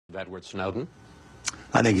Edward Snowden?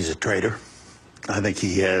 I think he's a traitor. I think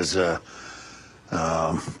he has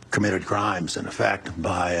committed crimes, in effect,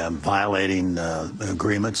 by violating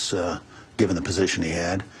agreements given the position he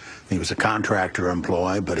had. He was a contractor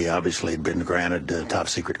employee, but he obviously had been granted top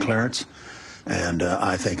secret clearance. And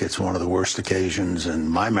I think it's one of the worst occasions in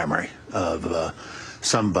my memory of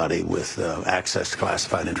somebody with access to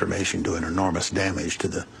classified information doing enormous damage to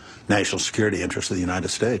the national security interests of the United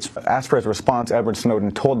States. Asked for his response, Edward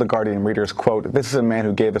Snowden told The Guardian readers, quote, "This is a man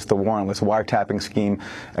who gave us the warrantless wiretapping scheme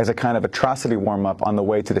as a kind of atrocity warm-up on the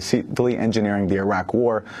way to deceitfully engineering the Iraq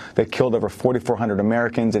War that killed over 4,400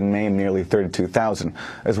 Americans and maimed nearly 32,000,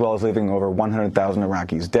 as well as leaving over 100,000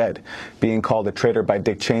 Iraqis dead. Being called a traitor by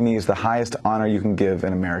Dick Cheney is the highest honor you can give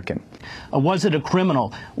an American." Was it a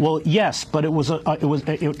criminal? Well, yes, but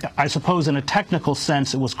I suppose in a technical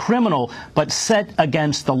sense it was criminal, but set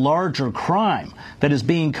against the larger crime that is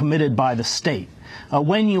being committed by the state.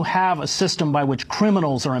 When you have a system by which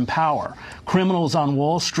criminals are in power, criminals on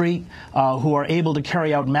Wall Street who are able to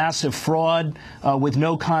carry out massive fraud with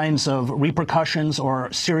no kinds of repercussions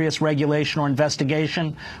or serious regulation or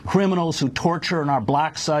investigation, criminals who torture in our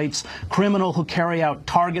black sites, criminals who carry out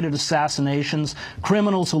targeted assassinations,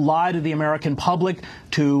 criminals who lie to the American public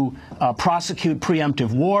to prosecute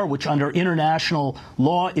preemptive war, which under international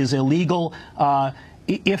law is illegal.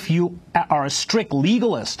 If you are a strict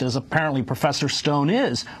legalist, as apparently Professor Stone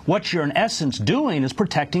is, what you're in essence doing is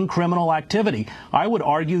protecting criminal activity. I would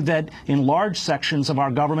argue that in large sections of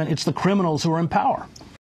our government, it's the criminals who are in power.